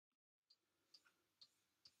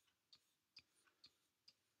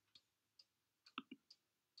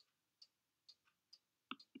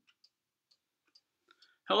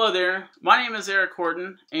Hello there, my name is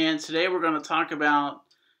Horton, and today we're going to talk about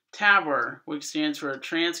TAVR, which stands for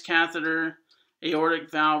Transcatheter Aortic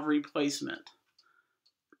Valve Replacement.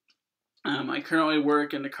 I currently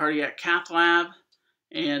work in the cardiac cath lab,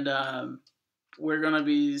 and we're going to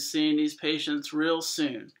be seeing these patients real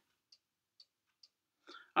soon.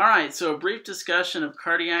 Alright, so a brief discussion of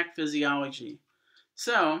cardiac physiology.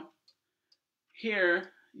 So,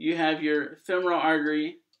 here you have your femoral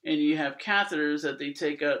artery, and you have catheters that they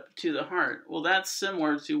take up to the heart. Well, that's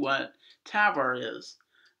similar to what TAVR is.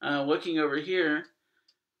 Looking over here,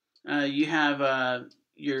 you have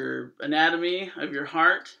your anatomy of your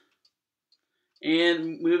heart.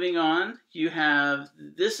 And moving on, you have,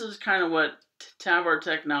 this is kind of what TAVR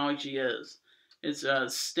technology is. It's a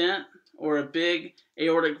stent or a big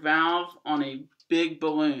aortic valve on a big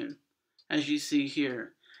balloon, as you see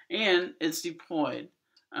here. And it's deployed.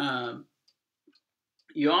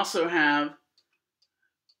 You also have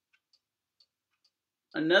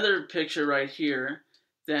another picture right here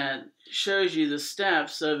that shows you the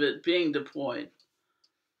steps of it being deployed.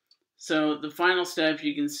 So the final step,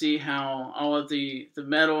 you can see how all of the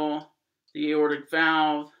metal, the aortic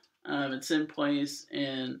valve, it's in place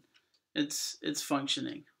and it's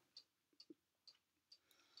functioning.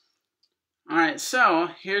 Alright, so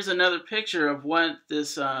here's another picture of what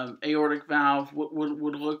this aortic valve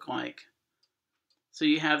would look like. So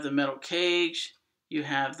you have the metal cage, you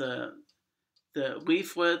have the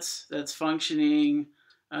leaflets that's functioning,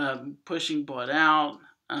 pushing blood out,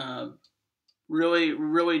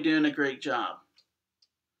 really doing a great job.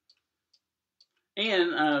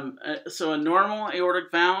 And so a normal aortic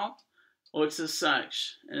valve looks as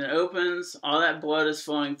such, and it opens, all that blood is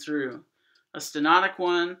flowing through. A stenotic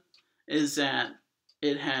one is that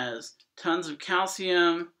it has tons of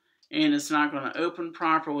calcium and it's not going to open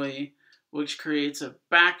properly, which creates a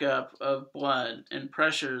backup of blood and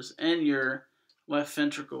pressures in your left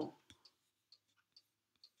ventricle.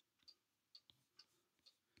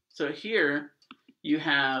 So here you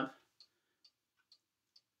have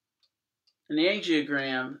an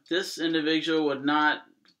angiogram. This individual would not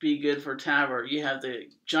be good for TAVR. You have the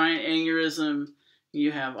giant aneurysm,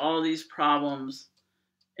 you have all these problems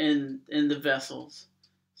in the vessels.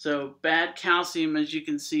 So bad calcium, as you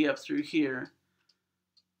can see up through here.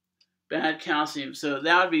 Bad calcium. So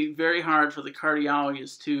that would be very hard for the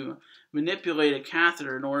cardiologist to manipulate a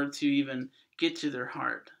catheter in order to even get to their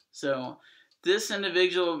heart. So this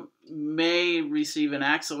individual may receive an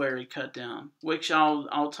axillary cut down, which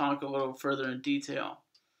I'll talk a little further in detail.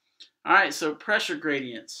 Alright, so pressure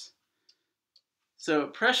gradients. So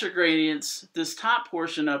pressure gradients, this top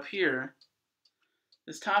portion up here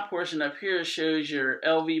shows your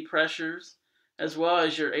LV pressures as well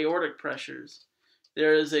as your aortic pressures.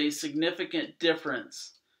 There is a significant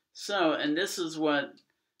difference. So, and this is what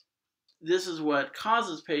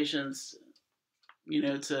causes patients,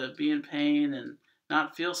 to be in pain and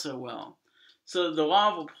not feel so well. So the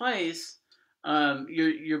law of Laplace,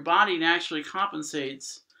 your body naturally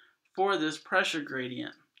compensates for this pressure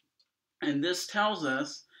gradient. And this tells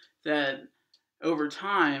us that over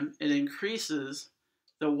time it increases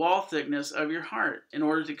the wall thickness of your heart in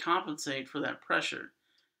order to compensate for that pressure.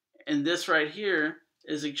 And this right here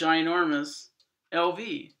is a ginormous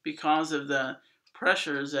LV because of the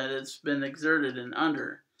pressures that it's been exerted and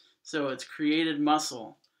under. So it's created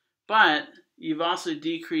muscle. But you've also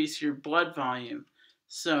decreased your blood volume.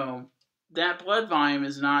 So that blood volume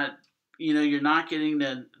is not, you're not getting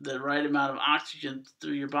the right amount of oxygen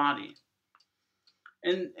through your body.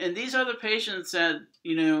 And these are the patients that,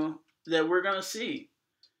 that we're going to see.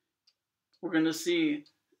 We're going to see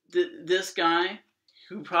this guy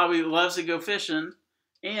who probably loves to go fishing,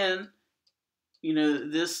 and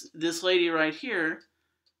this lady right here,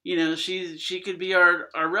 she could be our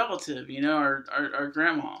relative, our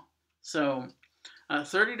grandma. So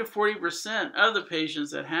 30 to 40% of the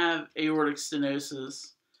patients that have aortic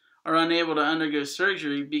stenosis are unable to undergo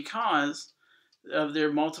surgery because of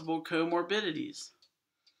their multiple comorbidities.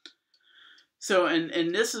 So,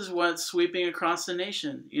 and this is what's sweeping across the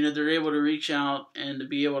nation. They're able to reach out and to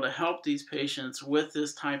be able to help these patients with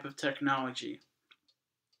this type of technology.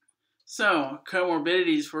 So,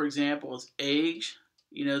 comorbidities, for example, is age,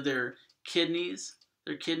 their kidneys,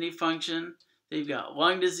 their kidney function. They've got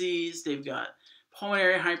lung disease, they've got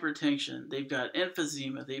pulmonary hypertension, they've got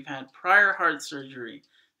emphysema, they've had prior heart surgery,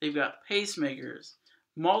 they've got pacemakers,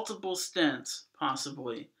 multiple stents,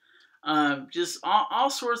 possibly. Just all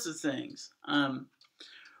sorts of things.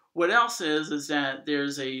 What else is that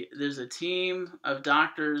there's a team of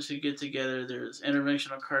doctors who get together. There's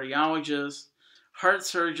interventional cardiologists, heart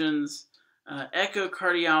surgeons,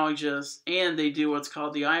 echocardiologist, and they do what's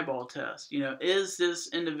called the eyeball test. Is this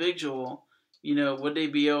individual, would they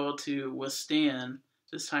be able to withstand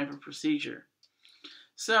this type of procedure?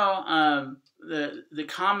 So the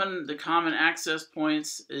common access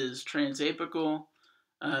points is transapical.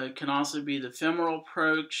 It can also be the femoral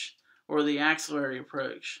approach or the axillary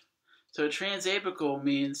approach. So transapical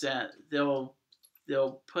means that they'll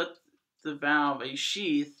put the valve, a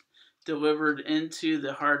sheath, delivered into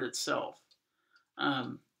the heart itself.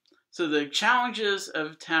 So the challenges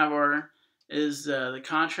of TAVR is the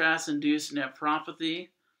contrast-induced nephropathy,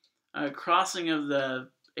 crossing of the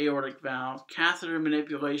aortic valve, catheter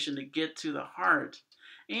manipulation to get to the heart,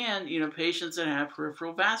 and patients that have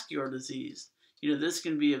peripheral vascular disease. This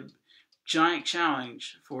can be a giant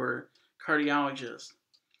challenge for cardiologists.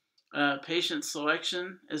 Patient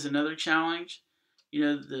selection is another challenge.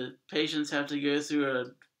 The patients have to go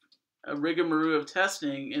through a rigmarole of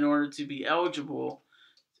testing in order to be eligible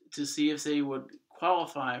to see if they would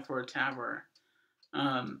qualify for a TAVR.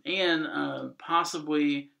 And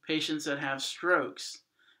possibly patients that have strokes.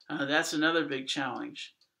 That's another big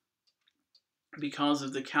challenge because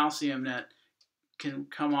of the calcium that can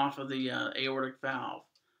come off of the aortic valve.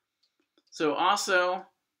 So also,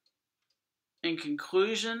 in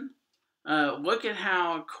conclusion, look at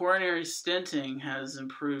how coronary stenting has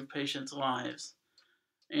improved patients' lives.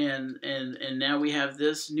 And now we have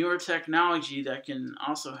this newer technology that can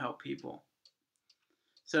also help people.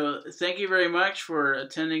 So thank you very much for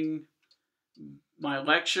attending my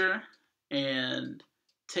lecture, and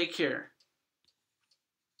take care.